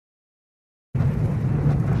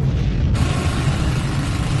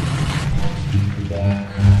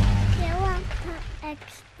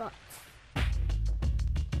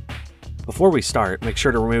Before we start, make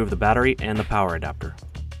sure to remove the battery and the power adapter.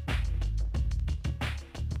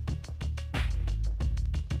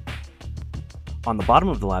 On the bottom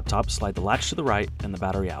of the laptop, slide the latch to the right and the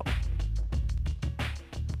battery out.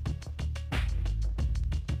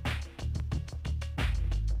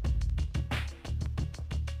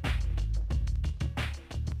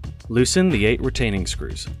 Loosen the 8 retaining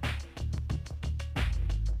screws.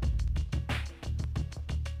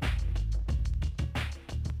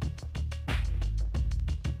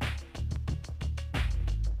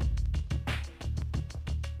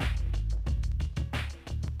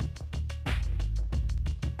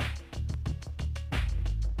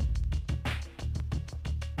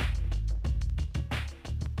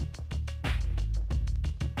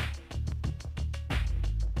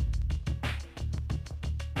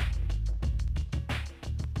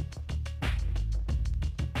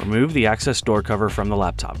 Remove the access door cover from the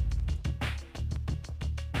laptop.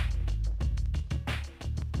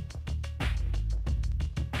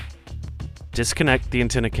 Disconnect the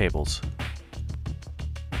antenna cables.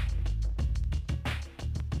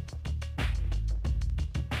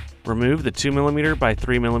 Remove the 2mm by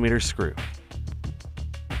 3mm screw.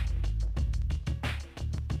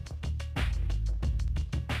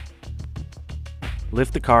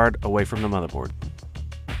 Lift the card away from the motherboard.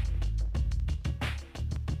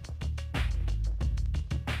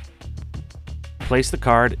 Place the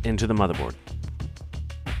card into the motherboard.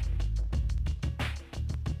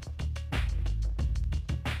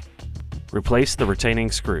 Replace the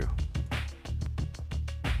retaining screw.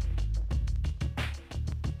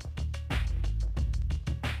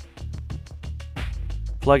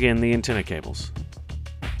 Plug in the antenna cables.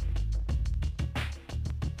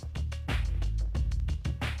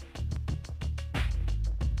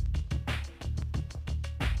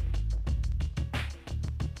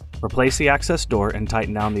 Replace the access door and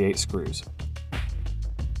tighten down the 8 screws.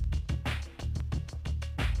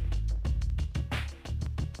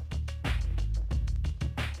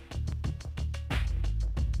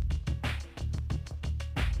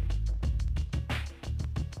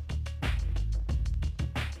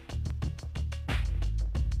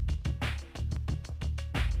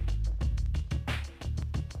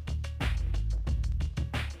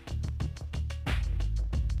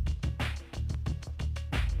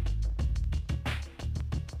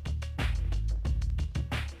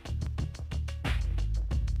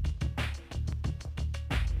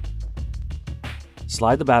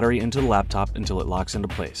 Slide the battery into the laptop until it locks into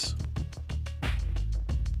place.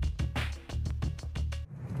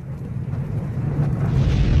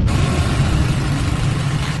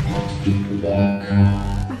 We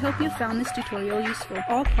hope you found this tutorial useful.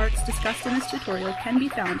 All parts discussed in this tutorial can be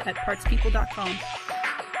found at partspeople.com.